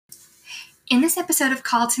In this episode of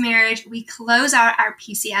Call to Marriage, we close out our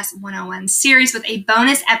PCS 101 series with a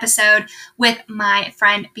bonus episode with my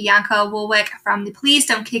friend Bianca Woolwick from the Please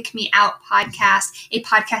Don't Kick Me Out podcast, a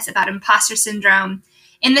podcast about imposter syndrome.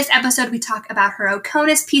 In this episode, we talk about her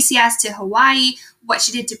OCONUS PCS to Hawaii, what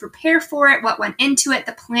she did to prepare for it, what went into it,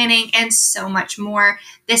 the planning, and so much more.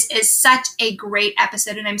 This is such a great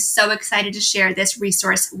episode, and I'm so excited to share this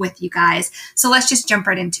resource with you guys. So let's just jump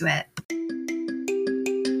right into it.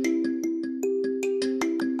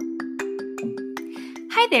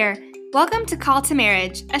 Hi there. Welcome to Call to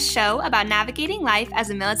Marriage, a show about navigating life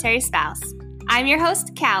as a military spouse. I'm your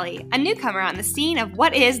host, Callie, a newcomer on the scene of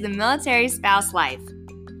what is the military spouse life.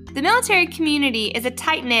 The military community is a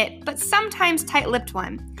tight-knit, but sometimes tight-lipped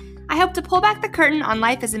one. I hope to pull back the curtain on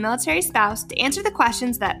life as a military spouse to answer the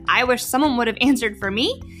questions that I wish someone would have answered for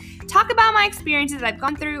me, talk about my experiences I've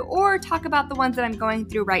gone through, or talk about the ones that I'm going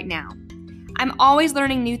through right now. I'm always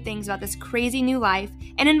learning new things about this crazy new life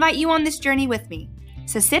and invite you on this journey with me.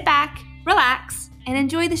 So sit back, relax, and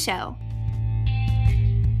enjoy the show.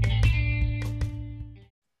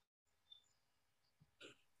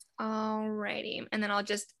 Alrighty, and then I'll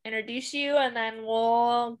just introduce you and then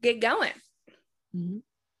we'll get going. Mm-hmm.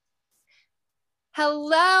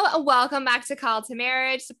 Hello, welcome back to Call to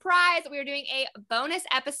Marriage. Surprise, we are doing a bonus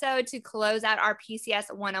episode to close out our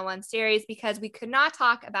PCS 101 series because we could not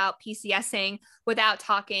talk about PCSing without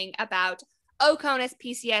talking about OCONUS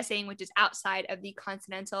PCSing, which is outside of the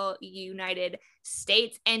continental United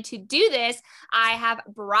States. And to do this, I have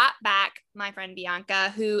brought back my friend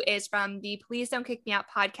Bianca, who is from the Please Don't Kick Me Out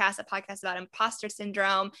podcast, a podcast about imposter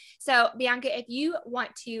syndrome. So Bianca, if you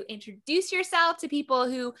want to introduce yourself to people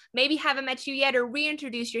who maybe haven't met you yet or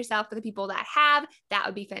reintroduce yourself for the people that have, that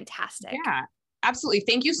would be fantastic. Yeah. Absolutely.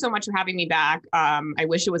 Thank you so much for having me back. I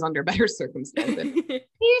wish it was under better circumstances.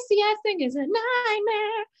 PCSing is a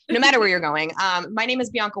nightmare. No matter where you're going. My name is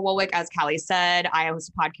Bianca Woolwick. As Callie said, I host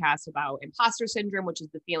a podcast about imposter syndrome, which is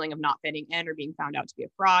the feeling of not fitting in or being found out to be a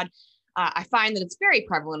fraud. I find that it's very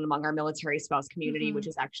prevalent among our military spouse community, which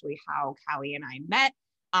is actually how Callie and I met.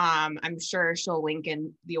 I'm sure she'll link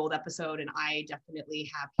in the old episode, and I definitely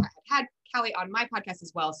have had Callie on my podcast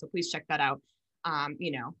as well. So please check that out.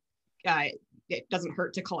 It doesn't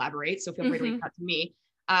hurt to collaborate. So feel free to reach out to me.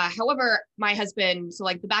 However, my husband, so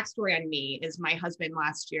like the backstory on me is my husband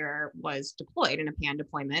last year was deployed in a PAN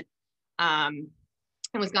deployment and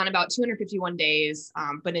was gone about 251 days.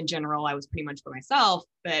 But in general, I was pretty much by myself,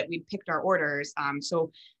 but we picked our orders.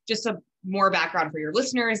 So just a more background for your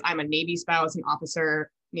listeners, I'm a Navy spouse, an officer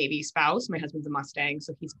Navy spouse. My husband's a Mustang.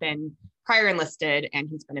 So he's been prior enlisted and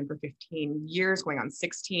he's been in for 15 years, going on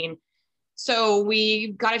 16. So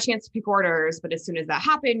we got a chance to pick orders, but as soon as that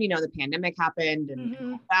happened, the pandemic happened and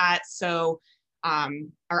all that. So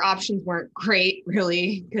our options weren't great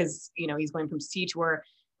really, because, he's going from sea tour,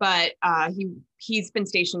 but he's been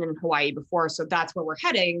stationed in Hawaii before. So that's where we're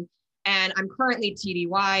heading. And I'm currently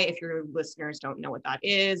TDY. If your listeners don't know what that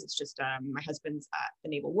is, it's just my husband's at the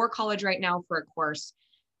Naval War College right now for a course.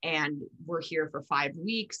 And we're here for 5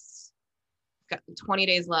 weeks. Got 20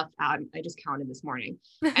 days left. I just counted this morning.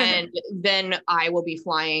 And then I will be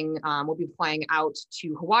flying, we'll be flying out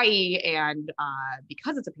to Hawaii. And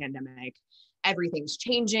because it's a pandemic, everything's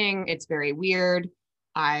changing. It's very weird.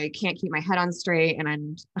 I can't keep my head on straight. And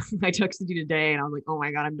I texted you today and I was like, oh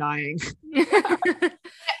my God, I'm dying.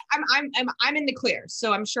 I'm in the clear.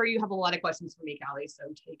 So I'm sure you have a lot of questions for me, Callie. So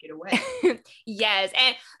take it away. Yes.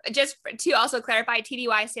 And just to also clarify,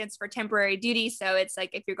 TDY stands for temporary duty. So it's like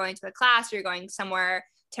if you're going to a class or you're going somewhere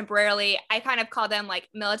temporarily, I kind of call them like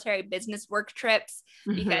military business work trips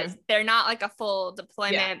because they're not like a full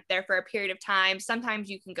deployment. Yeah. They're for a period of time. Sometimes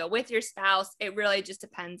you can go with your spouse. It really just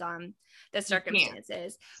depends on the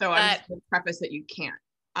circumstances. So I'm just going to preface that you can't.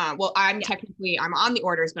 I'm on the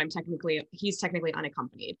orders, but he's technically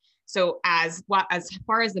unaccompanied. So as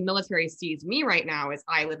far as the military sees me right now is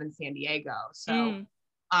I live in San Diego. So,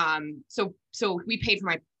 so we paid for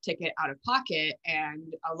my ticket out of pocket,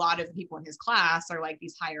 and a lot of the people in his class are like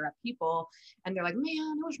these higher up people. And they're like, man,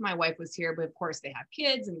 I wish my wife was here, but of course they have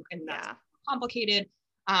kids and that's complicated.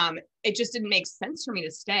 It just didn't make sense for me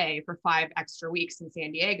to stay for 5 extra weeks in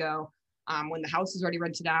San Diego. When the house is already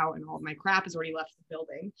rented out and all of my crap is already left the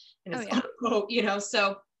building. And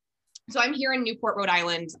so I'm here in Newport, Rhode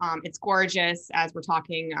Island. It's gorgeous. As we're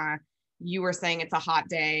talking, you were saying it's a hot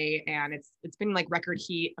day and it's been like record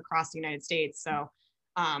heat across the United States. So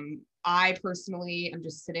I personally am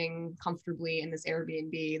just sitting comfortably in this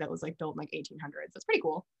Airbnb that was like built in like 1800s. That's pretty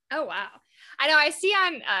cool. Oh, wow. I know I see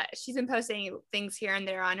on, she's been posting things here and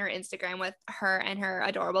there on her Instagram with her and her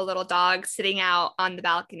adorable little dog sitting out on the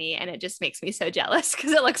balcony. And it just makes me so jealous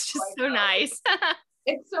because it looks just so nice.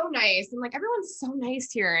 It's so nice. And like, everyone's so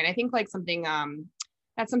nice here. And I think like something,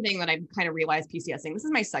 that's something that I've kind of realized PCSing. This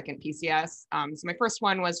is my second PCS. So my first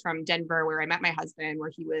one was from Denver, where I met my husband,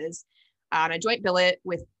 where he was on a joint billet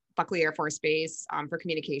with Buckley Air Force Base for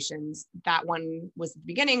communications. That one was the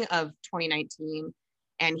beginning of 2019.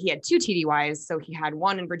 And he had 2 TDYs. So he had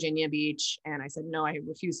one in Virginia Beach. And I said, no, I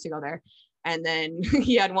refuse to go there. And then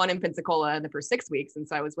he had one in Pensacola for 6 weeks. And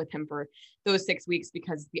so I was with him for those 6 weeks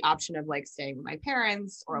because the option of like staying with my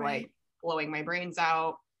parents or like blowing my brains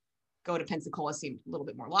out, go to Pensacola seemed a little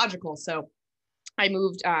bit more logical. So I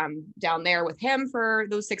moved down there with him for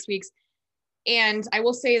those 6 weeks. And I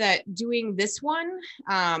will say that doing this one,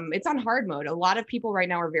 it's on hard mode. A lot of people right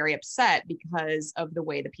now are very upset because of the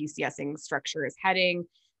way the PCSing structure is heading,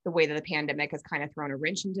 the way that the pandemic has kind of thrown a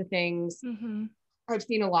wrench into things. Mm-hmm. I've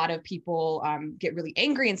seen a lot of people get really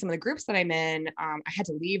angry in some of the groups that I'm in. I had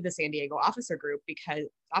to leave the San Diego officer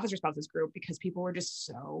spouses group because people were just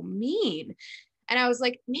so mean. And I was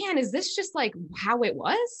like, man, is this just like how it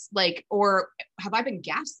was? Like, or have I been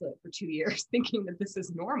gaslit for 2 years thinking that this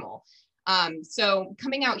is normal? So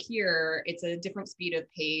coming out here, it's a different speed of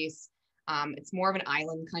pace. It's more of an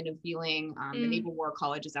island kind of feeling. The Naval War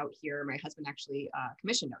College is out here. My husband actually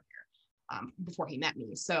commissioned out here before he met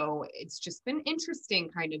me. So it's just been interesting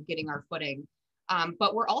kind of getting our footing.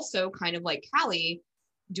 But we're also kind of like Callie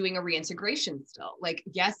doing a reintegration still. Like,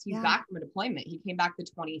 yes, he's back from a deployment. He came back the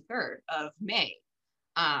 23rd of May.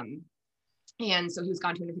 And so he was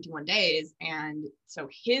gone 251 days. And so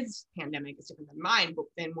his pandemic is different than mine, but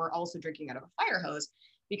then we're also drinking out of a fire hose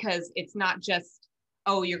because it's not just,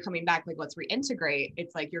 oh, you're coming back, like, let's reintegrate.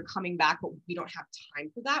 It's like, you're coming back, but we don't have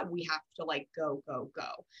time for that. We have to like, go.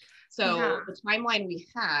 So the timeline we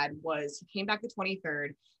had was he came back the 23rd.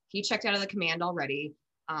 He checked out of the command already.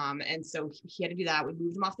 And so he had to do that. We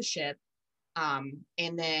moved him off the ship. And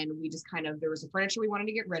then we just there was some furniture we wanted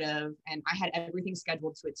to get rid of, and I had everything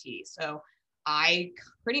scheduled to a T. So I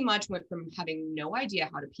pretty much went from having no idea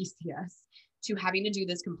how to PCS to having to do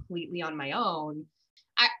this completely on my own.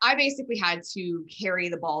 I basically had to carry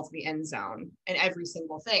the ball to the end zone in every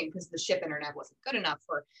single thing because the ship internet wasn't good enough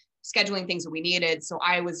for scheduling things that we needed. So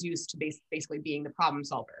I was used to basically being the problem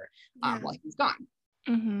solver while he was gone.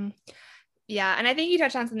 Mm-hmm. Yeah. And I think you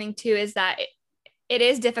touched on something too, is that it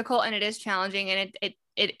is difficult and it is challenging and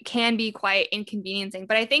it can be quite inconveniencing,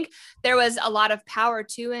 but I think there was a lot of power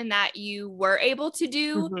too in that you were able to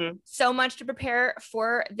do so much to prepare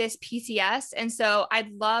for this PCS. And so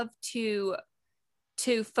I'd love to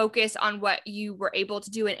focus on what you were able to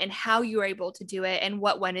do and how you were able to do it and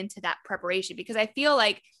what went into that preparation, because I feel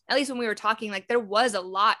like, at least when we were talking, like there was a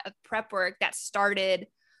lot of prep work that started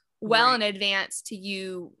well in advance to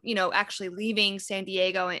you actually leaving San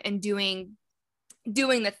Diego and doing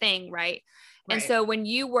the thing. Right. And so when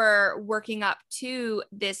you were working up to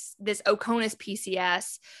this OCONUS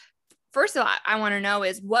PCS, first of all, I want to know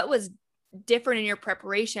is what was different in your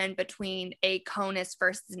preparation between a CONUS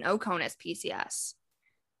versus an OCONUS PCS?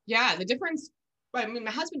 Yeah, the difference, I mean,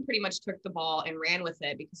 my husband pretty much took the ball and ran with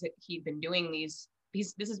it because he'd been doing these,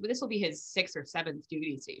 this will be his 6th or 7th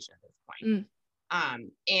duty station at this point.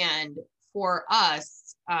 And for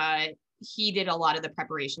us, he did a lot of the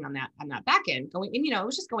preparation on that back end going, and, it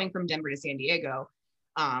was just going from Denver to San Diego,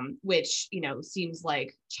 which, seems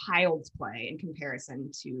like child's play in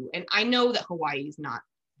comparison to, and I know that Hawaii is not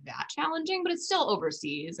that challenging, but it's still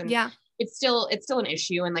overseas and it's still an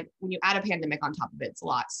issue. And like when you add a pandemic on top of it, it's a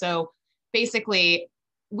lot. So basically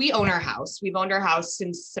we own our house. We've owned our house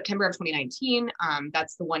since September of 2019.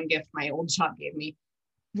 That's the one gift my old job gave me,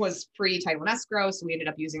 was free title and escrow. So we ended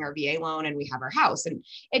up using our VA loan and we have our house. And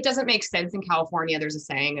it doesn't make sense in California. There's a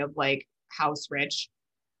saying of like house rich.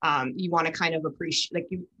 You want to kind of appreciate,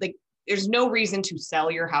 there's no reason to sell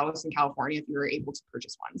your house in California if you're able to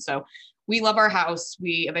purchase one. So we love our house.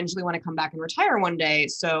 We eventually want to come back and retire one day.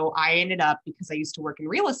 So I ended up, because I used to work in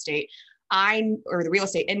real estate, or the real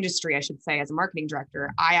estate industry, I should say, as a marketing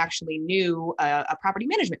director, I actually knew a property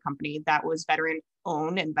management company that was veteran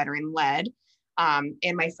owned and veteran led. And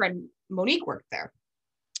my friend Monique worked there.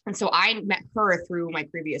 And so I met her through my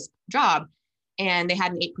previous job, and they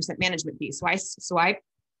had an 8% management fee. So I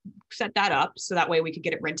set that up so that way we could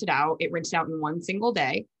get it rented out. It rented out in one single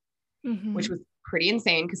day, which was pretty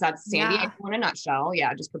insane because that's San Diego in a nutshell.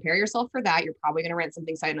 Yeah, just prepare yourself for that. You're probably going to rent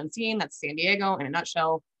something sight unseen. That's San Diego in a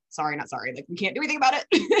nutshell. Sorry, not sorry. Like we can't do anything about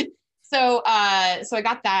it. So I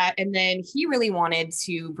got that. And then he really wanted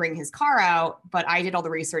to bring his car out, but I did all the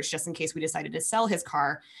research just in case we decided to sell his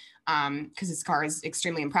car. Because his car is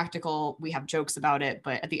extremely impractical. We have jokes about it,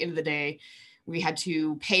 but at the end of the day, we had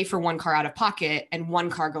to pay for one car out of pocket and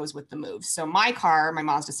one car goes with the move. So my car, my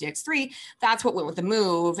Mazda CX-3, that's what went with the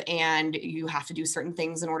move. And you have to do certain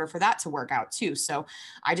things in order for that to work out too. So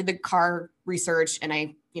I did the car research and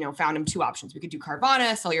I, found him two options. We could do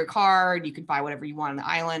Carvana, sell your car. You could buy whatever you want on the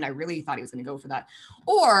island. I really thought he was going to go for that.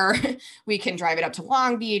 Or we can drive it up to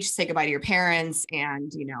Long Beach, say goodbye to your parents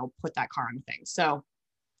and, put that car on the thing. So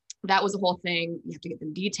that was the whole thing. You have to get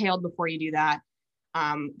them detailed before you do that.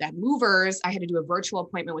 That movers, I had to do a virtual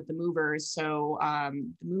appointment with the movers. So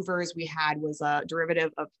the movers we had was a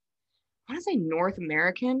derivative of, I want to say North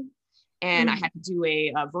American. And I had to do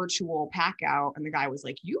a virtual pack out. And the guy was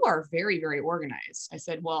like, you are very, very organized. I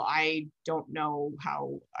said, well, I don't know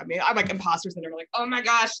how, I'm like imposter syndrome. Like, oh my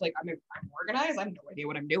gosh, like I'm organized. I have no idea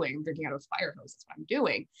what I'm doing. I'm drinking out of a fire hose. That's what I'm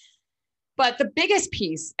doing. But the biggest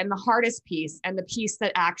piece and the hardest piece and the piece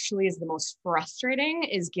that actually is the most frustrating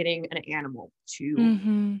is getting an animal to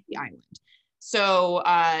the island. So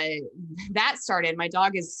that started, my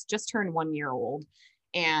dog is just turned 1 year old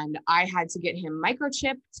and I had to get him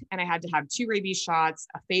microchipped and I had to have 2 rabies shots,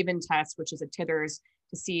 a Faven test, which is a tithers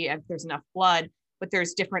to see if there's enough blood, but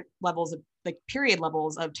there's different levels of like period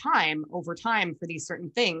levels of time over time for these certain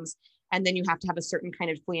things. And then you have to have a certain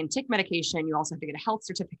kind of flea and tick medication. You also have to get a health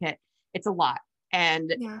certificate. It's a lot.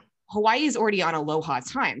 And Hawaii is already on aloha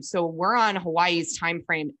time. So we're on Hawaii's time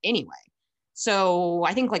frame anyway. So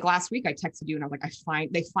I think like last week I texted you and I was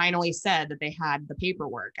like, they finally said that they had the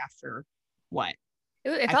paperwork after what?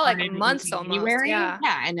 It felt like months almost. January. Yeah.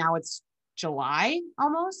 And now it's July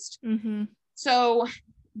almost. So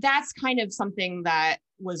that's kind of something that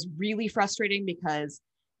was really frustrating because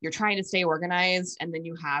you're trying to stay organized and then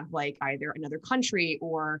you have like either another country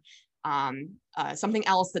or something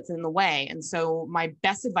else that's in the way. And so my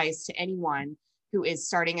best advice to anyone who is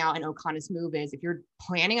starting out in Oconus Move is if you're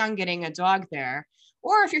planning on getting a dog there,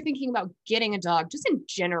 or if you're thinking about getting a dog, just in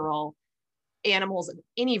general, animals of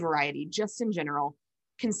any variety, just in general,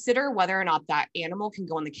 consider whether or not that animal can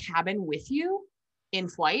go in the cabin with you in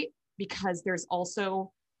flight, because there's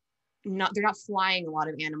also they're not flying a lot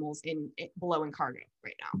of animals below in cargo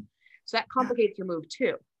right now. So that complicates your move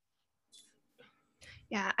too.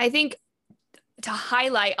 Yeah, I think to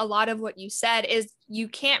highlight a lot of what you said is you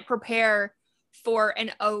can't prepare for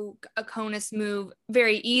an Oconus move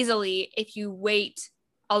very easily if you wait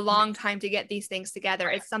a long time to get these things together.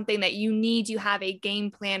 It's something that you need to have a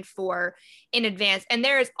game plan for in advance. And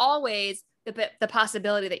there is always the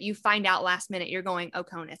possibility that you find out last minute you're going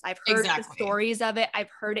Oconus. I've heard the stories of it. I've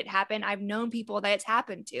heard it happen. I've known people that it's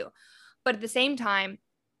happened to. But at the same time,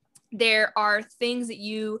 there are things that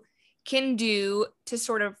you can do to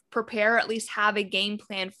sort of prepare, or at least have a game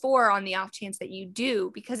plan for on the off chance that you do,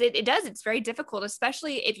 because it's very difficult,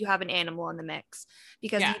 especially if you have an animal in the mix,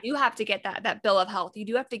 because you do have to get that bill of health. You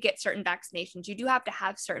do have to get certain vaccinations. You do have to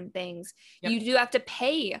have certain things. You do have to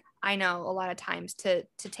pay, I know, a lot of times to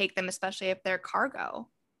take them, especially if they're cargo.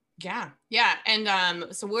 Yeah. And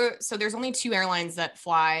so there's only 2 airlines that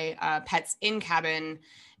fly pets in cabin,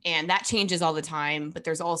 and that changes all the time. But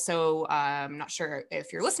there's also, I'm not sure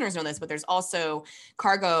if your listeners know this, but there's also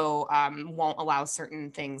cargo won't allow certain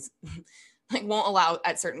things, like won't allow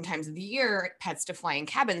at certain times of the year pets to fly in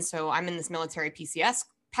cabins. So I'm in this military PCS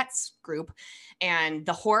pets group, and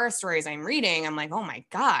the horror stories I'm reading, I'm like, oh my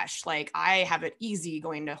gosh, like I have it easy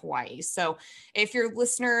going to Hawaii. So if your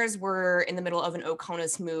listeners were in the middle of an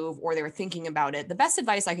Oconus move or they were thinking about it, the best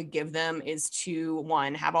advice I could give them is to,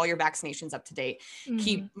 1, have all your vaccinations up to date,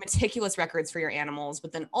 keep meticulous records for your animals,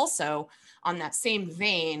 but then also on that same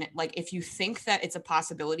vein, like if you think that it's a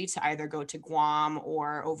possibility to either go to Guam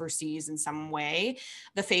or overseas in some way,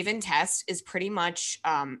 the Faven test is pretty much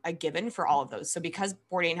a given for all of those. So because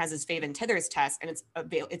Bourdain has his Faven tithers test and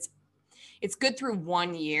it's good through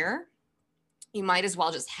 1 year, you might as well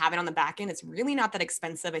just have it on the back end. It's really not that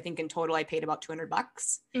expensive. I think in total I paid about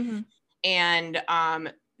 $200. And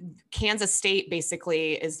Kansas State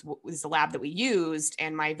basically is the lab that we used,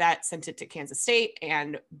 and my vet sent it to Kansas State.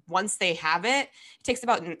 And once they have it, it takes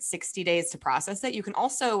about 60 days to process it. You can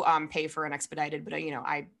also pay for an expedited, but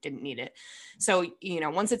I didn't need it. So,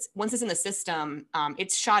 once it's in the system,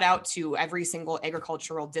 it's shot out to every single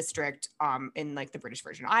agricultural district in like the British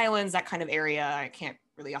Virgin Islands, that kind of area. I can't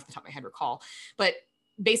really off the top of my head recall, but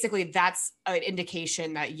basically that's an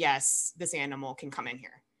indication that yes, this animal can come in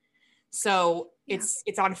here. So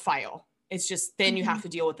it's on file. It's just then you have to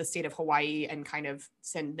deal with the state of Hawaii and kind of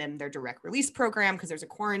send them their direct release program because there's a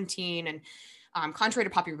quarantine. And Contrary to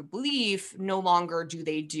popular belief, no longer do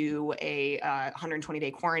they do a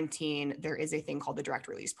 120-day quarantine. There is a thing called the direct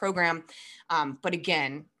release program. But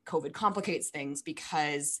again, COVID complicates things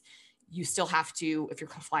because you still have to, if you're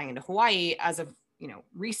flying into Hawaii as of,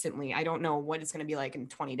 recently, I don't know what it's going to be like in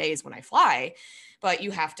 20 days when I fly, but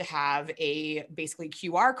you have to have a basically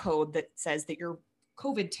QR code that says that your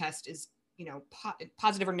COVID test is,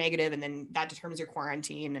 positive or negative, and then that determines your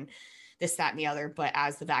quarantine and this, that, and the other. But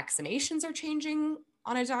as the vaccinations are changing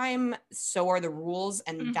on a dime, so are the rules.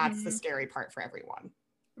 And that's the scary part for everyone.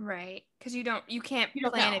 Right. Because you can't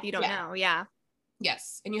plan if you don't know. Yeah.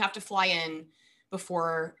 Yes. And you have to fly in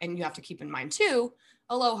before, and you have to keep in mind too,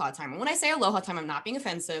 aloha time. And when I say aloha time, I'm not being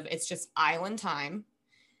offensive. It's just island time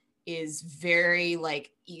is very like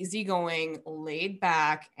easygoing, laid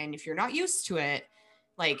back. And if you're not used to it,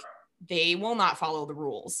 like they will not follow the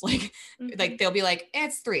rules. Like, like they'll be like,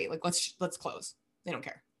 it's 3, like, let's close. They don't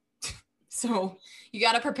care. So you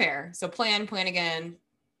got to prepare. So plan again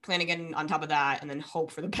on top of that, and then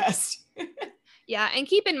hope for the best. Yeah. And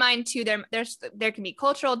keep in mind too, there can be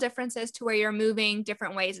cultural differences to where you're moving,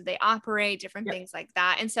 different ways that they operate, different things like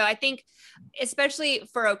that. And so I think, especially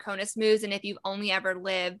for OCONUS moves, and if you've only ever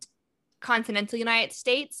lived continental United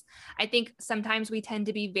States, I think sometimes we tend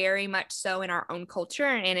to be very much so in our own culture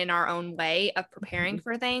and in our own way of preparing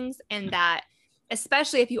for things. And that,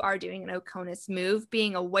 especially if you are doing an OCONUS move,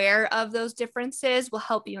 being aware of those differences will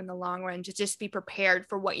help you in the long run to just be prepared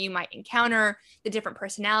for what you might encounter, the different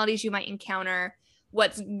personalities you might encounter.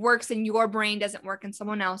 What works in your brain doesn't work in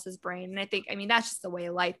someone else's brain. And I think, that's just the way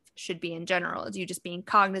life should be in general, is you just being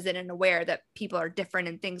cognizant and aware that people are different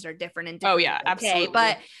and things are different and different. Oh yeah, absolutely.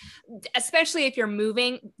 But especially if you're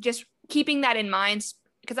moving, just keeping that in mind,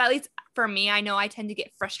 because at least for me, I know I tend to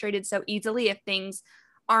get frustrated so easily if things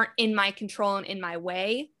aren't in my control and in my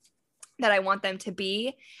way that I want them to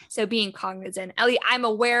be. So being cognizant, at least I'm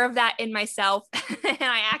aware of that in myself, and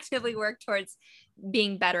I actively work towards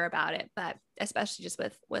being better about it. But especially just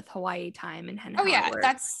with Hawaii time and how it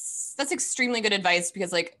works. That's extremely good advice,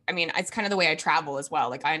 because like, it's kind of the way I travel as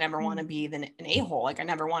well. Like I never want to be an a-hole. Like I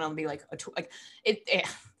never want to be like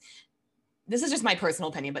this is just my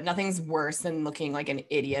personal opinion, but nothing's worse than looking like an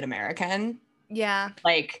idiot American. Yeah.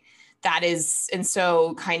 Like that is, and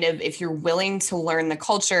so kind of, if you're willing to learn the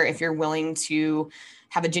culture, if you're willing to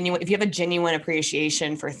if you have a genuine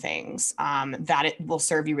appreciation for things, that it will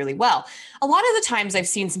serve you really well. A lot of the times I've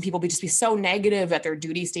seen some people just be so negative at their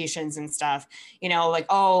duty stations and stuff, like,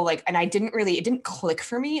 oh, like, and it didn't click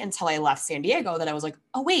for me until I left San Diego that I was like,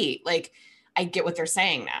 oh wait, like I get what they're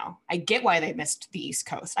saying now. I get why they missed the East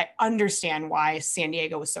Coast. I understand why San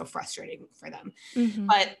Diego was so frustrating for them.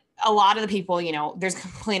 But a lot of the people, there's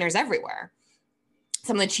complainers everywhere.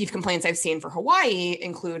 Some of the chief complaints I've seen for Hawaii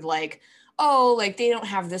include like, oh, like they don't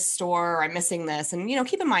have this store, or I'm missing this. And,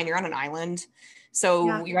 keep in mind, you're on an island,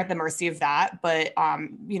 so you're at the mercy of that. But,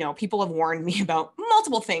 people have warned me about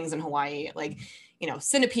multiple things in Hawaii, like,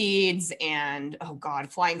 centipedes and, oh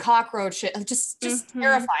God, flying cockroaches, just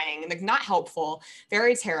terrifying, like not helpful,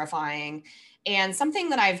 very terrifying. And something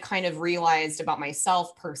that I've kind of realized about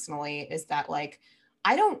myself personally is that like,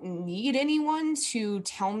 I don't need anyone to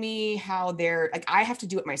tell me how I have to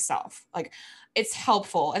do it myself. Like it's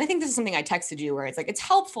helpful. And I think this is something I texted you where it's like, it's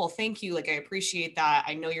helpful. Thank you. Like, I appreciate that.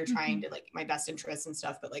 I know you're trying to like my best interests and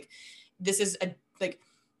stuff, but like, this is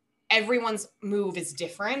everyone's move is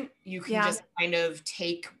different. You can just kind of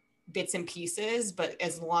take bits and pieces, but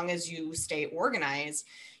as long as you stay organized,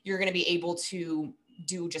 you're going to be able to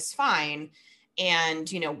do just fine. And,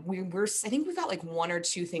 I think we've got like 1 or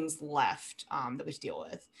 2 things left that we deal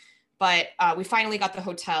with, but we finally got the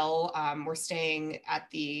hotel. We're staying at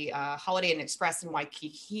the Holiday Inn Express in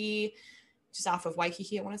Waikiki, just off of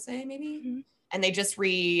Waikiki, I want to say maybe. And they just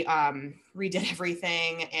redid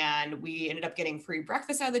everything. And we ended up getting free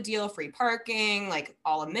breakfast out of the deal, free parking, like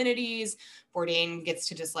all amenities. Bourdain gets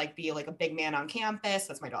to just like be like a big man on campus.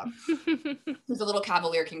 That's my dog. He's a little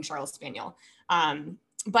Cavalier King Charles Spaniel.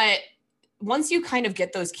 But once you kind of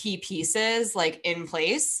get those key pieces like in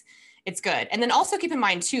place, it's good. And then also keep in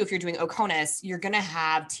mind too, if you're doing OCONUS, you're going to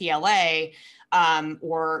have TLA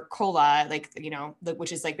or COLA, like,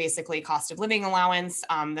 which is like basically cost of living allowance.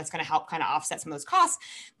 That's going to help kind of offset some of those costs,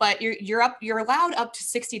 but you're allowed up to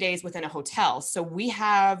 60 days within a hotel. So we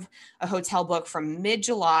have a hotel book from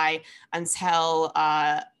mid-July until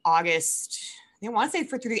August. I want to say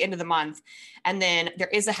through the end of the month. And then there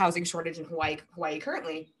is a housing shortage in Hawaii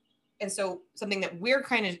currently. And so something that we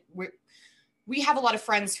have a lot of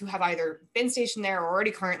friends who have either been stationed there or already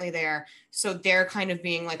currently there. So they're kind of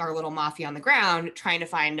being like our little mafia on the ground, trying to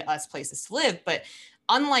find us places to live. But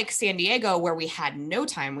unlike San Diego, where we had no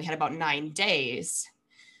time, we had about 9 days,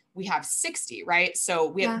 we have 60, right? So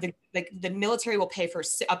we have the military will pay for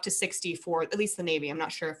up to 60 for at least the Navy. I'm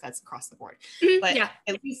not sure if that's across the board, but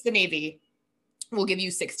at least the Navy will give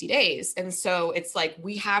you 60 days. And so it's like,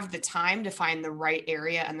 we have the time to find the right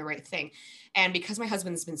area and the right thing. And because my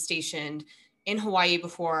husband's been stationed in Hawaii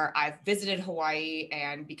before, I've visited Hawaii,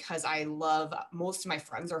 and because I love, most of my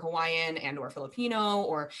friends are Hawaiian and or Filipino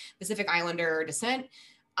or Pacific Islander descent,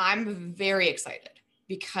 I'm very excited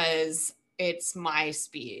because it's my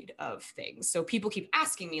speed of things. So people keep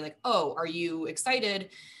asking me like, oh, are you excited?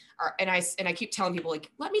 And I keep telling people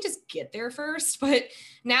like, let me just get there first. But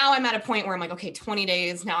now I'm at a point where I'm like, okay, 20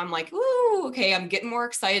 days. Now I'm like, ooh, okay, I'm getting more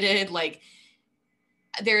excited. Like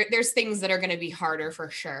there's things that are going to be harder for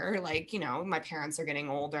sure. Like, you know, my parents are getting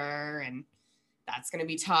older and that's going to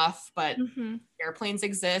be tough, but airplanes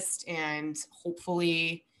exist, and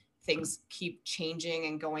hopefully things keep changing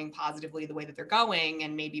and going positively the way that they're going.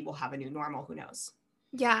 And maybe we'll have a new normal, who knows?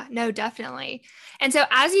 Yeah, no, definitely. And so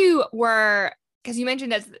as you were, because you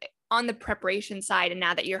mentioned that on the preparation side and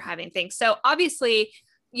now that you're having things. So obviously,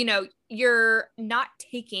 you know, you're not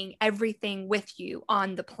taking everything with you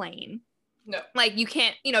on the plane. No. Like you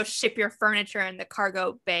can't, you know, ship your furniture in the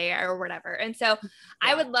cargo bay or whatever. And so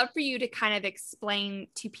I would love for you to kind of explain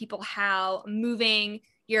to people how moving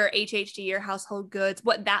your HHD, your household goods,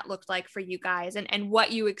 what that looked like for you guys, and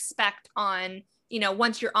what you expect on, you know,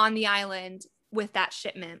 once you're on the island with that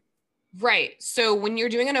shipment. Right. So when you're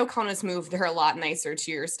doing an OCONUS move, they're a lot nicer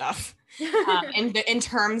to your stuff. In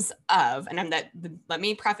terms of, and let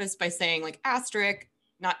me preface by saying like asterisk,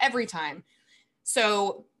 not every time.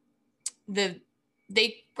 So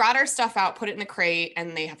they brought our stuff out, put it in a crate,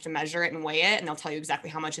 and they have to measure it and weigh it, and they'll tell you exactly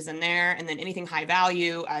how much is in there. And then anything high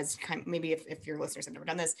value, as kind of, maybe if your listeners have never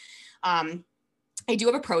done this, I do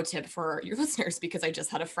have a pro tip for your listeners, because I just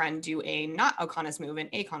had a friend do a not OCONUS move, an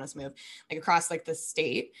ACONUS move, like across like the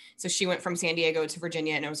state. So she went from San Diego to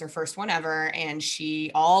Virginia, and it was her first one ever. And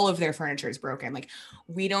all of their furniture is broken. Like,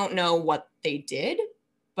 we don't know what they did,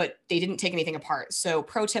 but they didn't take anything apart. So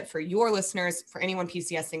pro tip for your listeners, for anyone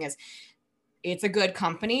PCSing, is it's a good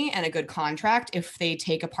company and a good contract if they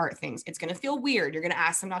take apart things. It's going to feel weird. You're going to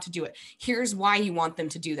ask them not to do it. Here's why you want them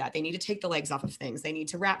to do that. They need to take the legs off of things. They need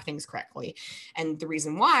to wrap things correctly. And the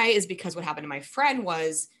reason why is because what happened to my friend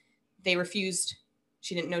was they refused.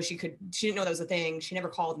 She didn't know that was a thing. She never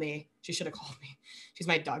called me. She should have called me. She's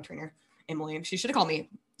my dog trainer, Emily. She should have called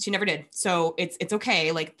me. She never did. So it's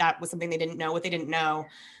okay. Like, that was something they didn't know what they didn't know.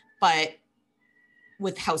 But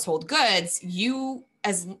with household goods, you,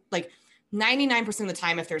 as like 99% of the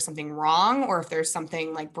time, if there's something wrong or if there's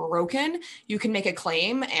something like broken, you can make a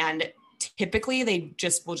claim, and typically they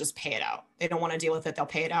will just pay it out. They don't want to deal with it. They'll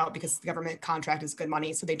pay it out because the government contract is good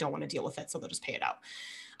money. So they don't want to deal with it. So they'll just pay it out.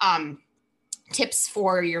 Tips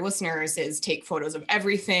for your listeners is take photos of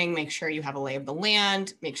everything. Make sure you have a lay of the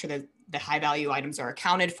land. Make sure that the high value items are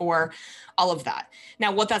accounted for, all of that.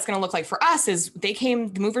 Now, what that's going to look like for us is the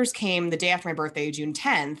movers came the day after my birthday, June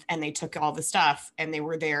 10th, and they took all the stuff, and they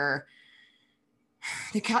were there.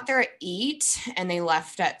 They got there at 8 and they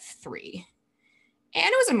left at 3. And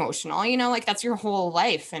it was emotional, you know, like that's your whole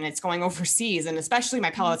life, and it's going overseas. And especially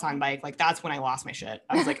my Peloton bike, like that's when I lost my shit.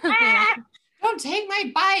 I was like, don't take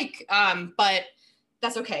my bike. But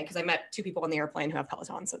that's okay, because I met 2 people on the airplane who have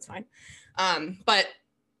Peloton, so it's fine. But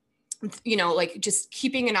you know, like just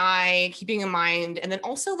keeping in mind. And then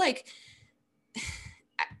also like,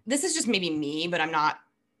 this is just maybe me, but I'm not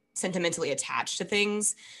sentimentally attached to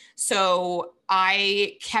things. So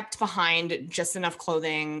I kept behind just enough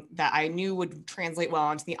clothing that I knew would translate well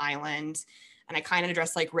onto the island. And I kind of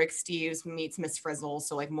dressed like Rick Steves meets Miss Frizzle.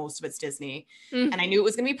 So like most of it's Disney. And I knew it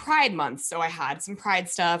was going to be Pride month. So I had some Pride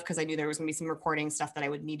stuff, because I knew there was going to be some recording stuff that I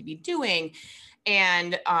would need to be doing.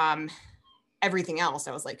 And everything else,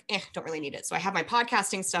 I was like, don't really need it. So I have my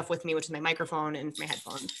podcasting stuff with me, which is my microphone and my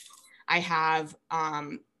headphones. I have,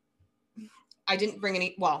 I didn't bring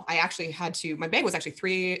any, well, I actually had to, my bag was actually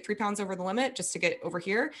three pounds over the limit just to get over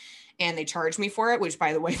here. And they charged me for it, which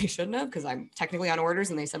by the way, they shouldn't have, because I'm technically on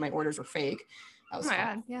orders, and they said my orders were fake. That was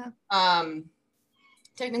God, yeah.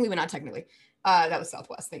 Technically, but not technically. That was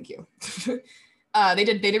Southwest. Thank you. They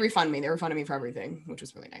did refund me. They refunded me for everything, which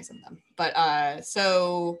was really nice of them. But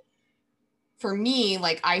so for me,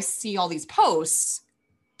 like, I see all these posts,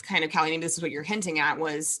 kind of, Callie, maybe this is what you're hinting at,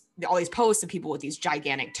 was all these posts of people with these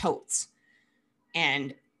gigantic totes.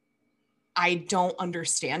 And I don't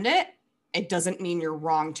understand it. It doesn't mean you're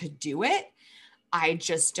wrong to do it. I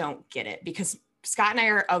just don't get it, because Scott and I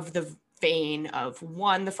are of the vein of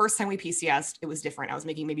one, the first time we PCS'd, it was different. I was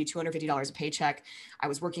making maybe $250 a paycheck. I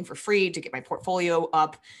was working for free to get my portfolio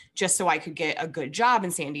up just so I could get a good job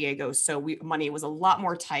in San Diego. So money was a lot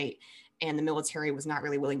more tight, and the military was not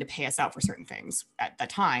really willing to pay us out for certain things at that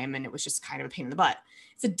time. And it was just kind of a pain in the butt.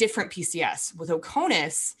 It's a different PCS with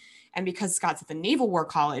Oconus. And because Scott's at the Naval War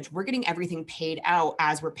College, we're getting everything paid out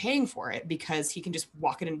as we're paying for it, because he can just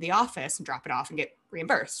walk it into the office and drop it off and get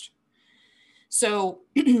reimbursed. So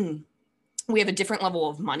we have a different level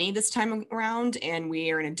of money this time around, and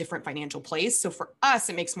we are in a different financial place. So for us,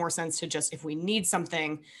 it makes more sense to just, if we need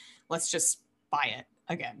something, let's just buy it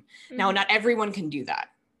again. Mm-hmm. Now, not everyone can do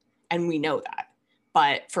that, and we know that.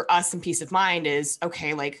 But for us, some peace of mind is,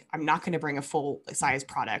 okay, like, I'm not going to bring a full size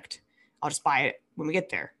product. I'll just buy it when we get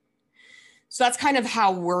there. So that's kind of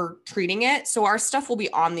how we're treating it. So our stuff will be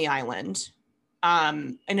on the island.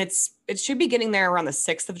 And it should be getting there around the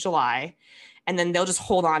 6th of July. And then they'll just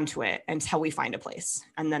hold on to it until we find a place.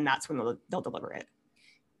 And then that's when they'll deliver it.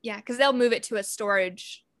 Yeah, because they'll move it to a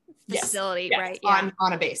storage facility, yes. Right? Yeah.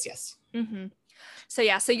 On a base, yes. Mm-hmm. So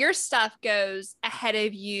yeah, so your stuff goes ahead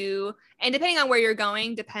of you, and depending on where you're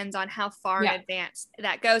going, depends on how far in advance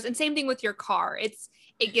that goes. And same thing with your car.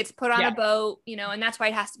 It gets put on a boat, and that's why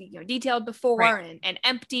it has to be, detailed before and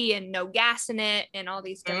empty and no gas in it and all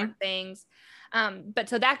these different things. But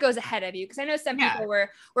so that goes ahead of you. Cause I know some people were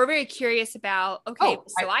very curious about, okay,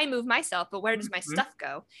 I move myself, but where does my stuff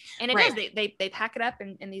go? And it does, they pack it up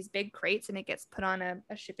in these big crates, and it gets put on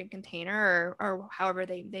a shipping container or however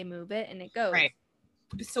they move it, and it goes. Right.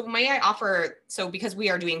 So may I offer, because we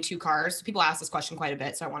are doing 2 cars, people ask this question quite a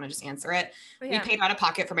bit, so I want to just answer it. We paid out of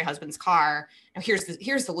pocket for my husband's car. Now here's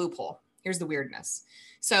the loophole. Here's the weirdness.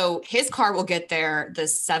 So his car will get there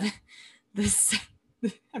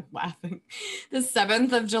I'm laughing, the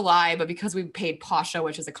 7th of July, but because we paid Pasha,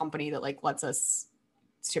 which is a company that like lets us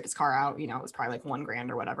ship his car out, it was probably like $1,000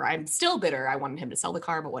 or whatever. I'm still bitter. I wanted him to sell the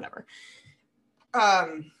car, but whatever.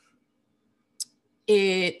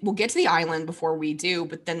 It will get to the island before we do,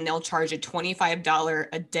 but then they'll charge a $25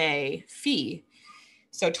 a day fee.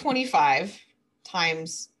 So 25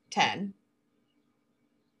 times 10,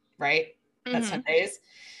 right? That's 10 days.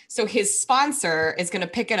 So his sponsor is going to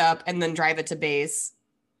pick it up and then drive it to base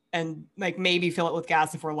and like maybe fill it with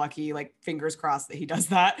gas if we're lucky, like fingers crossed that he does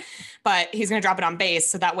that. But he's going to drop it on base.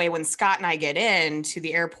 So that way, when Scott and I get in to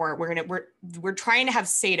the airport, we're trying to have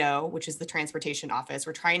SATO, which is the transportation office.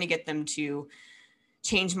 We're trying to get them to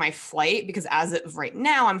change my flight, because as of right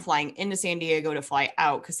now, I'm flying into San Diego to fly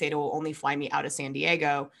out, because SATO will only fly me out of San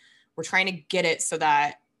Diego. We're trying to get it so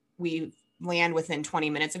that we land within 20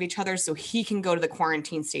 minutes of each other, so he can go to the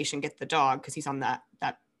quarantine station, get the dog, because he's on that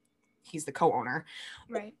he's the co-owner,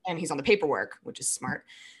 right? And he's on the paperwork, which is smart,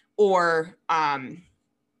 or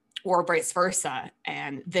vice versa.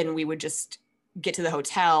 And then we would just get to the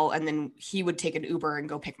hotel, and then he would take an Uber and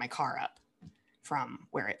go pick my car up from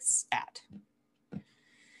where it's at.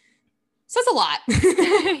 So it's a lot.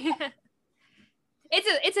 Yeah.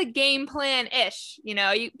 It's a game plan-ish,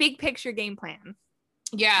 big picture game plan.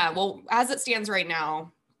 Yeah. Well, as it stands right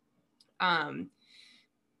now,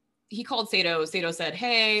 he called SATO. SATO said,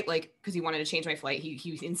 hey, because he wanted to change my flight.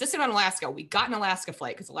 He insisted on Alaska. We got an Alaska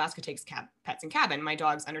flight because Alaska takes pets in cabin. My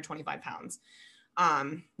dog's under 25 pounds,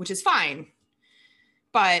 which is fine.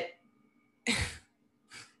 But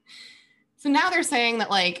so now they're saying that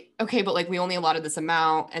okay, but we only allotted this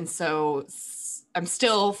amount. And so I'm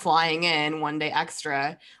still flying in 1 day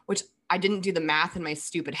extra, which I didn't do the math in my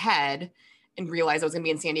stupid head and realize I was going to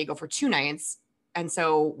be in San Diego for 2 nights. And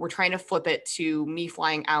so we're trying to flip it to me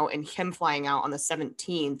flying out and him flying out on the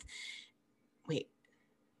 17th.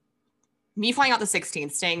 Me flying out the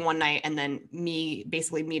 16th, staying 1 night, and then me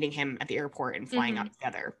basically meeting him at the airport and flying out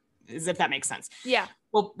together, as if that makes sense. Yeah.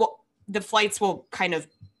 Well, the flights will kind of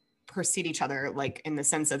precede each other, in the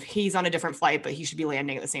sense of he's on a different flight, but he should be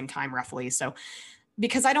landing at the same time roughly. So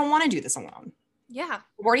because I don't want to do this alone. Yeah.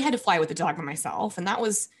 I've already had to fly with the dog by myself, and it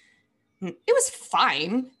was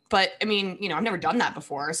fine. But I mean, I've never done that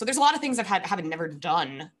before. So there's a lot of things haven't never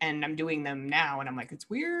done, and I'm doing them now. And I'm like, it's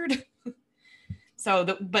weird.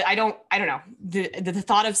 So, but I don't know. The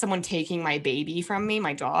thought of someone taking my baby from me,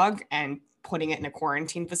 my dog, and putting it in a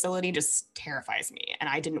quarantine facility just terrifies me. And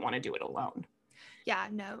I didn't want to do it alone. Yeah,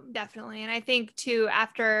 no, definitely. And I think too,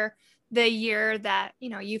 after the year that,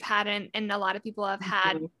 you've had and a lot of people have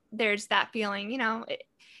had, there's that feeling,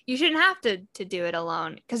 you shouldn't have to do it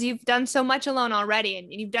alone, because you've done so much alone already,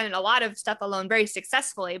 and you've done a lot of stuff alone very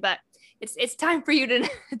successfully, but it's time for you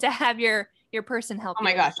to have your person help. Oh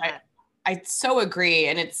my gosh. I so agree.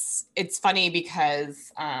 And it's funny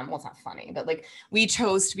because, well, it's not funny, but like we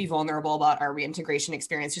chose to be vulnerable about our reintegration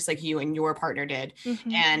experience, just like you and your partner did.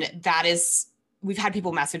 Mm-hmm. And we've had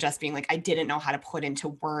people message us being like, I didn't know how to put into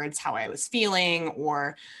words how I was feeling,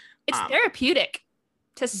 or it's therapeutic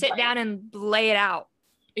to sit down and lay it out.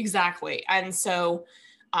 Exactly. And so,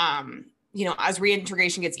 as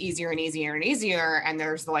reintegration gets easier and easier and easier, and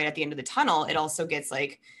there's the light at the end of the tunnel, it also gets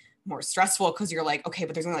like more stressful because you're like, okay,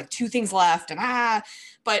 but there's only like 2 things left,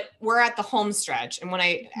 but we're at the home stretch. And when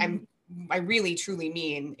I really truly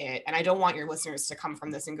mean it, and I don't want your listeners to come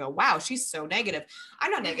from this and go, wow, she's so negative.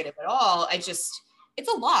 I'm not negative at all. It's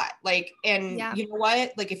a lot. Like, and you know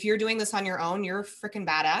what, like if you're doing this on your own, you're freaking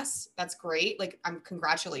badass. That's great. Like,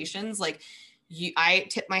 congratulations. Like, I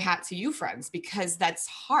tip my hat to you, friends, because that's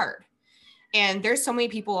hard. And there's so many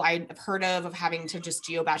people I've heard of having to just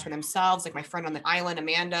geobatch for themselves. Like my friend on the island,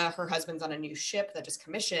 Amanda, her husband's on a new ship that just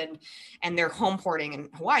commissioned, and they're home porting in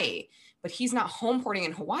Hawaii, but he's not home porting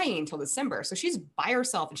in Hawaii until December. So she's by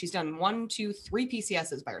herself, and she's done 1, 2, 3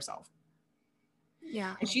 PCSs by herself.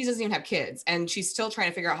 Yeah. And she doesn't even have kids, and she's still trying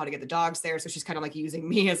to figure out how to get the dogs there. So she's kind of like using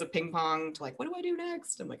me as a ping pong to like, what do I do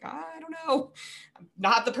next? I'm like, I don't know. I'm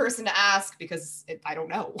not the person to ask because I don't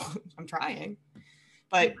know. I'm trying.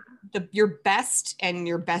 But your best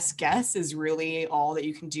guess is really all that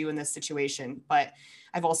you can do in this situation. But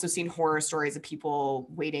I've also seen horror stories of people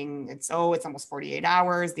waiting. It's almost 48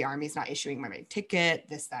 hours. The Army's not issuing my ticket,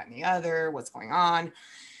 this, that, and the other. What's going on?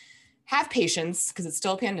 Have patience, because it's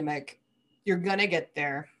still a pandemic. You're going to get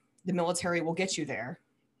there. The military will get you there.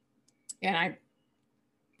 And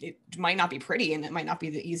it might not be pretty, and it might not be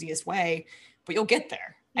the easiest way, but you'll get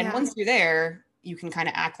there. Yeah. And once you're there, you can kind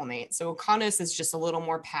of acclimate. So CONUS is just a little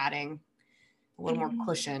more padding, a little more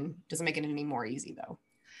cushion. Doesn't make it any more easy though.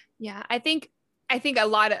 Yeah. I think a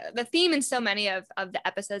lot of the theme in so many of the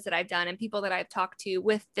episodes that I've done and people that I've talked to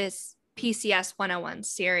with this PCS 101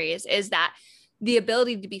 series is that the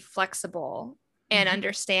ability to be flexible and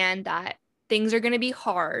understand that things are going to be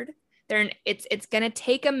hard. It's going to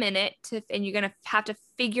take a minute and you're going to have to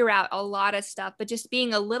figure out a lot of stuff, but just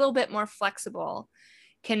being a little bit more flexible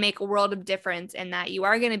can make a world of difference in that you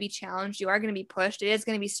are going to be challenged. You are going to be pushed. It is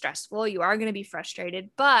going to be stressful. You are going to be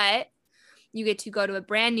frustrated, but you get to go to a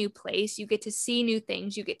brand new place. You get to see new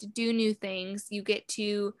things. You get to do new things. You get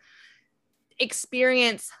to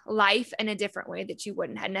experience life in a different way that you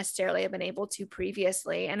wouldn't have necessarily have been able to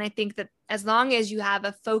previously. And I think that as long as you have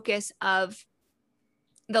a focus of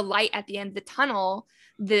the light at the end of the tunnel,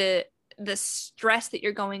 the stress that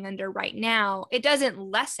you're going under right now, it doesn't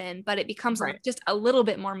lessen, but it becomes just a little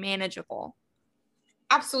bit more manageable.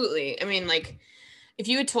 Absolutely. I mean, like if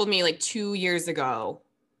you had told me like 2 years ago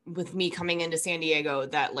with me coming into San Diego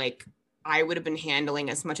that like I would have been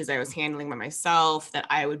handling as much as I was handling by myself, that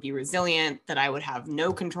I would be resilient, that I would have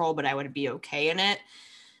no control, but I would be okay in it.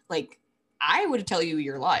 Like I would tell you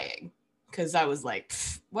you're lying. Cause I was like,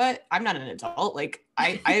 what? I'm not an adult. Like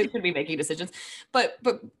I could be making decisions, but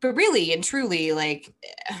really and truly, like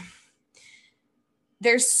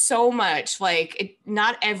there's so much, like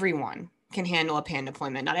not everyone can handle a PAN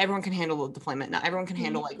deployment. Not everyone can handle the deployment. Not everyone can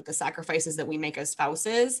handle like the sacrifices that we make as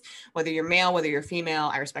spouses, whether you're male, whether you're female.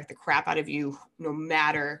 I respect the crap out of you, no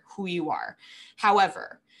matter who you are.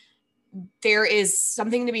 However, there is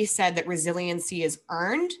something to be said that resiliency is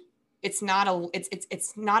earned. It's not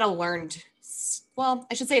a learned, well,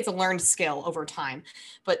 I should say it's a learned skill over time,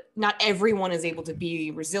 but not everyone is able to be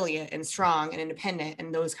resilient and strong and independent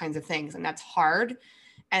and those kinds of things. And that's hard.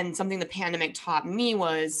 And something the pandemic taught me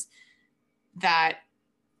was that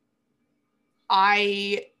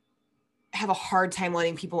I have a hard time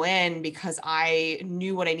letting people in because I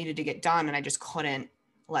knew what I needed to get done and I just couldn't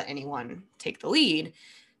let anyone take the lead.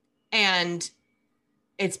 And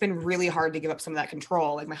it's been really hard to give up some of that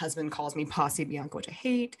control. Like my husband calls me Posse Bianca, which I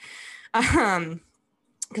hate.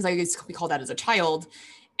 Because I used to be called that as a child.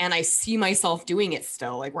 And I see myself doing it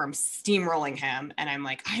still, like where I'm steamrolling him. And I'm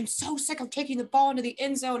like, I'm so sick of taking the ball into the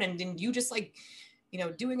end zone. And then you just like,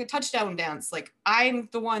 doing a touchdown dance. Like I'm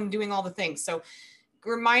the one doing all the things. So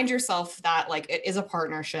remind yourself that like it is a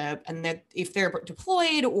partnership and that if they're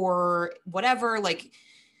deployed or whatever, like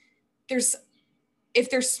if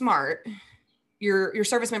they're smart, your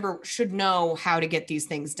service member should know how to get these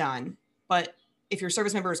things done. But if your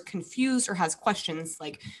service member is confused or has questions,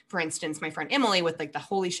 like for instance, my friend Emily with like the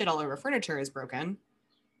holy shit, all of her furniture is broken.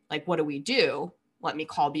 Like, what do we do? Let me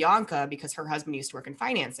call Bianca because her husband used to work in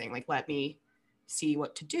financing. Like, let me see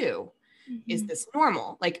what to do. Mm-hmm. Is this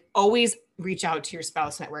normal? Like always reach out to your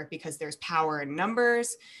spouse network because there's power in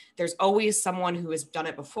numbers. There's always someone who has done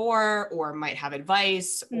it before or might have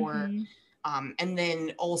advice or And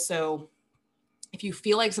then also, if you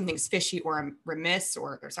feel like something's fishy or remiss,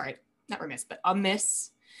 or sorry, not remiss, but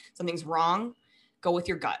amiss, something's wrong, go with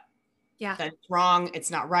your gut. Yeah. That's wrong.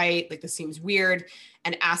 It's not right. Like, this seems weird.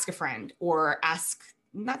 And ask a friend, or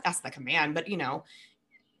not ask the command, but,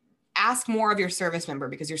 ask more of your service member,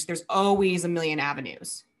 because there's always a million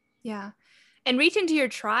avenues. Yeah. And reach into your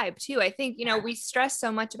tribe too. I think, we stress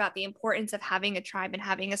so much about the importance of having a tribe and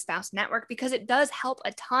having a spouse network, because it does help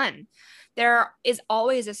a ton. There is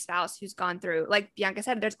always a spouse who's gone through, like Bianca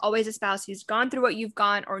said, there's always a spouse who's gone through what you've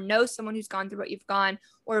gone, or knows someone who's gone through what you've gone,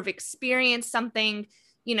 or have experienced something,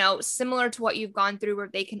 similar to what you've gone through, where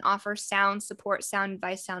they can offer sound support, sound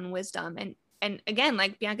advice, sound wisdom. And again,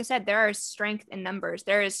 like Bianca said, there is strength in numbers.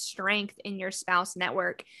 There is strength in your spouse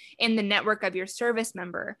network, in the network of your service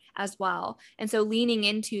member as well. And so leaning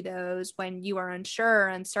into those when you are unsure or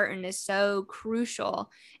uncertain is so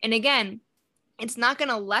crucial. And again, it's not going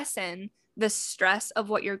to lessen the stress of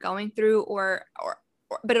what you're going through,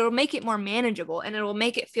 but it'll make it more manageable, and it'll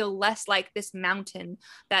make it feel less like this mountain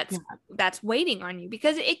that's waiting on you,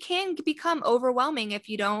 because it can become overwhelming if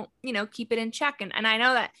you don't, keep it in check. And I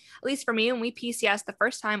know that, at least for me, when we PCS the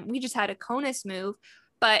first time, we just had a CONUS move,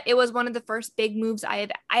 but it was one of the first big moves I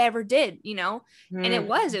ever did, and it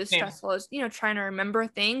was stressful. It was, trying to remember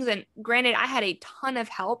things. And granted, I had a ton of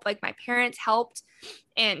help, like my parents helped,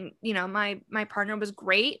 and, my partner was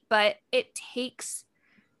great, but it takes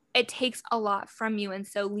a lot from you. And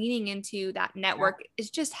so leaning into that network is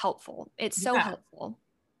just helpful. It's so helpful.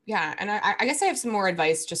 Yeah. And I guess I have some more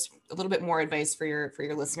advice, just a little bit more advice for your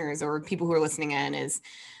listeners, or people who are listening in, is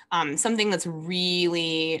something that's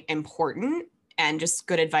really important and just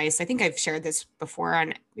good advice. I think I've shared this before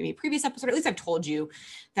on maybe a previous episode, or at least I've told you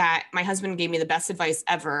that my husband gave me the best advice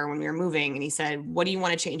ever when we were moving. And he said, what do you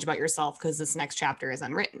want to change about yourself? Because this next chapter is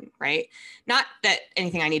unwritten, right? Not that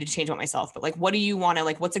anything I need to change about myself, but like, what do you want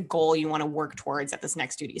to, what's a goal you want to work towards at this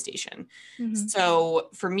next duty station? Mm-hmm. So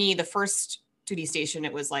for me, the first duty station,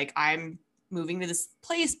 it was like, I'm moving to this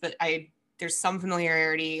place, but there's some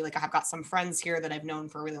familiarity. Like, I've got some friends here that I've known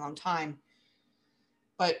for a really long time,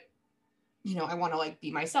 but I want to be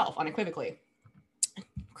myself unequivocally.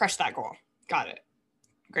 Crush that goal. Got it.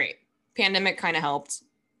 Great. Pandemic kind of helped.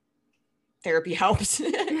 Therapy helped.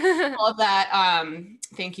 All of that.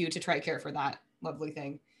 Thank you to TRICARE for that lovely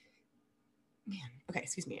thing. Man. Okay.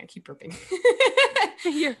 Excuse me. I keep burping.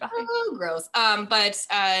 You're fine. Oh, gross. But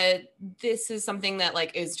this is something that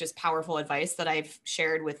is just powerful advice that I've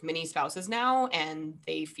shared with many spouses now, and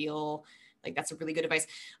they feel like that's a really good advice.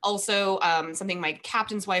 Also, something my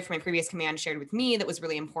captain's wife from my previous command shared with me that was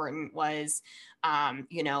really important was,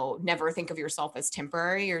 never think of yourself as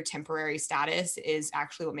temporary. Your temporary status is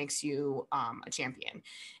actually what makes you a champion.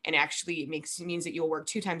 And actually means that you'll work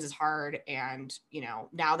 2 times as hard. And,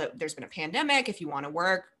 now that there's been a pandemic, if you want to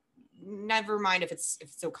work, never mind if it's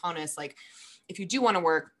so CONUS, if you do want to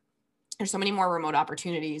work, there's so many more remote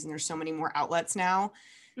opportunities, and there's so many more outlets now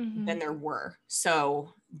than there were.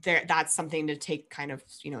 So that's something to take, kind of,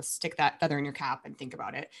 stick that feather in your cap and think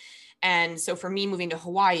about it. And so for me, moving to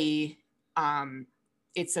Hawaii,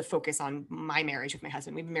 it's a focus on my marriage with my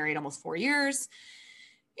husband. We've been married almost 4 years.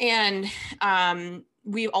 And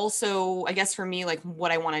we also, I guess for me,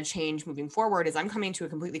 what I want to change moving forward is I'm coming to a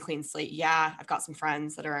completely clean slate. Yeah, I've got some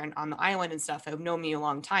friends that are on the island and stuff that have known me a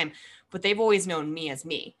long time, but they've always known me as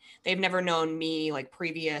me. They've never known me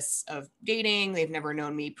previous of dating. They've never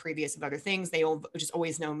known me previous of other things. They just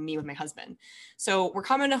always know me with my husband. So we're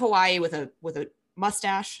coming to Hawaii with a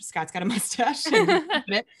mustache. Scott's got a mustache.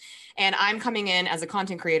 And I'm coming in as a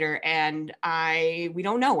content creator, and we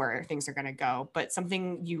don't know where things are going to go, but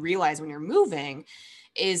something you realize when you're moving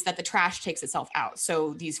is that the trash takes itself out.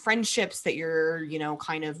 So these friendships that you're,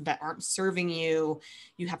 that aren't serving you,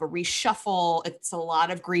 you have a reshuffle. It's a lot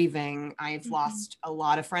of grieving. I've lost a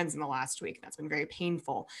lot of friends in the last week. That's been very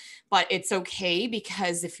painful, but it's okay,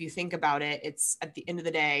 because if you think about it, it's at the end of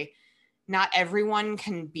the day, not everyone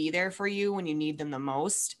can be there for you when you need them the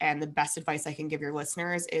most. And the best advice I can give your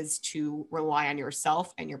listeners is to rely on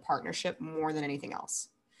yourself and your partnership more than anything else.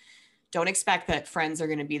 Don't expect that friends are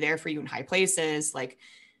going to be there for you in high places.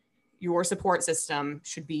 Your support system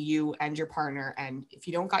should be you and your partner. And if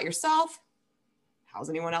you don't got yourself, how's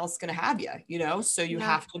anyone else going to have you, So you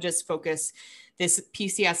have to just focus. This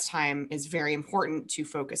PCS time is very important to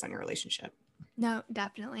focus on your relationship. No,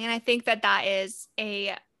 definitely. And I think that is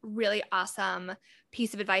a really awesome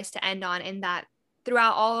piece of advice to end on, in that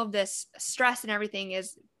throughout all of this stress and everything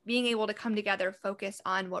is being able to come together, focus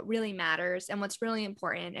on what really matters and what's really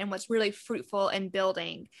important and what's really fruitful and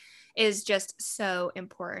building. is just so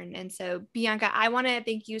important. And so, Bianca, I want to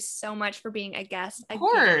thank you so much for being a guest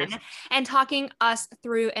again and talking us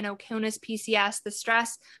through an Oconus PCS, the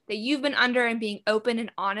stress that you've been under, and being open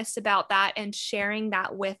and honest about that and sharing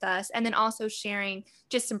that with us. And then also sharing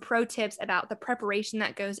just some pro tips about the preparation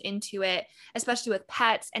that goes into it, especially with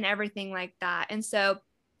pets and everything like that. And so,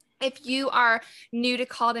 if you are new to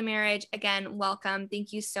Call to Marriage, again, welcome.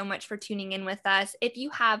 Thank you so much for tuning in with us. If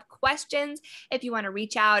you have questions, if you want to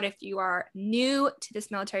reach out, if you are new to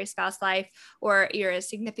this military spouse life, or you're a new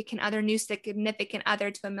significant other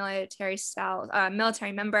to a military spouse,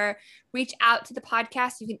 military member, reach out to the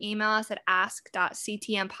podcast. You can email us at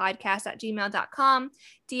ask.ctmpodcast@gmail.com.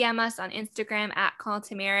 DM us on Instagram at Call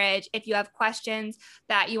to Marriage. If you have questions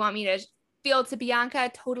that you want me to field to Bianca,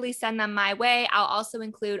 totally send them my way. I'll also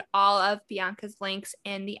include all of Bianca's links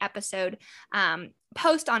in the episode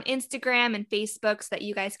post on Instagram and Facebook so that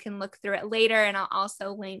you guys can look through it later. And I'll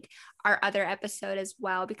also link our other episode as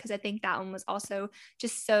well, because I think that one was also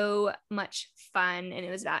just so much fun. And it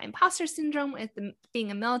was about imposter syndrome with being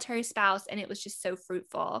a military spouse. And it was just so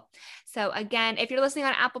fruitful. So again, if you're listening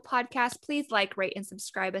on Apple Podcasts, please like, rate, and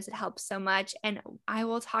subscribe us. It helps so much. And I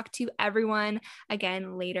will talk to everyone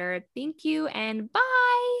again later. Thank you and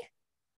bye.